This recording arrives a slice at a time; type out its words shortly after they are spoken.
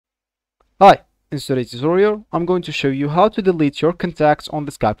Hi, in today's tutorial, I'm going to show you how to delete your contacts on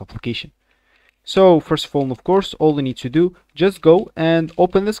the Skype application. So first of all, of course, all you need to do, just go and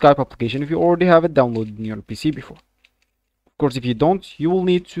open the Skype application if you already have it downloaded in your PC before. Of course, if you don't, you will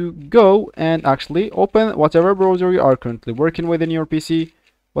need to go and actually open whatever browser you are currently working with in your PC.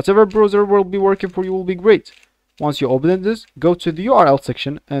 Whatever browser will be working for you will be great. Once you open this, go to the URL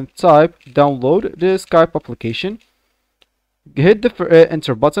section and type download the Skype application. Hit the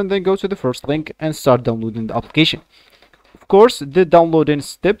enter button, then go to the first link and start downloading the application. Of course, the downloading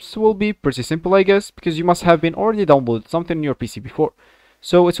steps will be pretty simple, I guess, because you must have been already downloaded something in your PC before,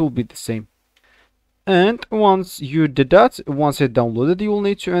 so it will be the same. And once you did that, once it downloaded, you will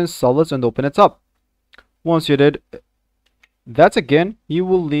need to install it and open it up. Once you did that, again, you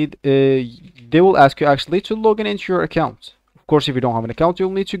will need they will ask you actually to log in into your account. Of course, if you don't have an account, you'll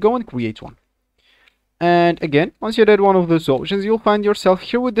need to go and create one. And again, once you did one of those options, you'll find yourself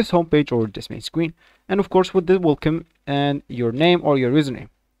here with this homepage or this main screen, and of course with the welcome and your name or your username.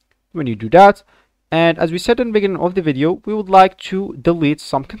 When you do that, and as we said in the beginning of the video, we would like to delete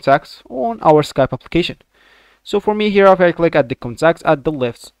some contacts on our Skype application. So for me here, if I click at the contacts at the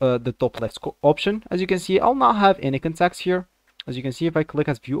left, the top left option, as you can see, I'll not have any contacts here. As you can see, if I click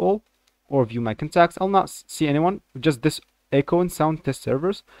as view all or view my contacts, I'll not see anyone, just this echo and sound test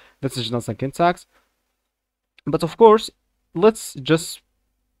servers. This is not some contacts. But of course, let's just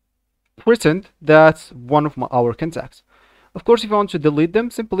pretend that's one of our contacts. Of course, if you want to delete them,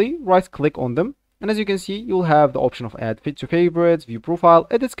 simply right click on them. And as you can see, you'll have the option of add to favorites, view profile,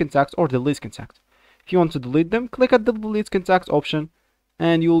 edit contacts, or delete contacts. If you want to delete them, click at the delete contacts option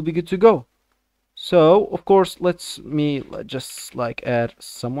and you will be good to go. So of course, let's just like add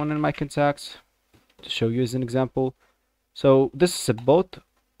someone in my contacts to show you as an example. So this is a bot,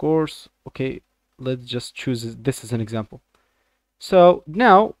 of course. Okay, let's just choose this as an example. So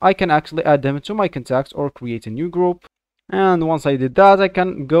now I can actually add them to my contacts or create a new group. And once I did that, I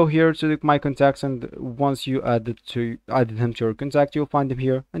can go here to my contacts, and once you added them to your contact, you'll find them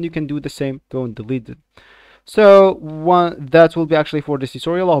here, and you can do the same, go and delete them. So that will be actually for this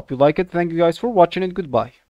tutorial. I hope you like it. Thank you guys for watching, and goodbye.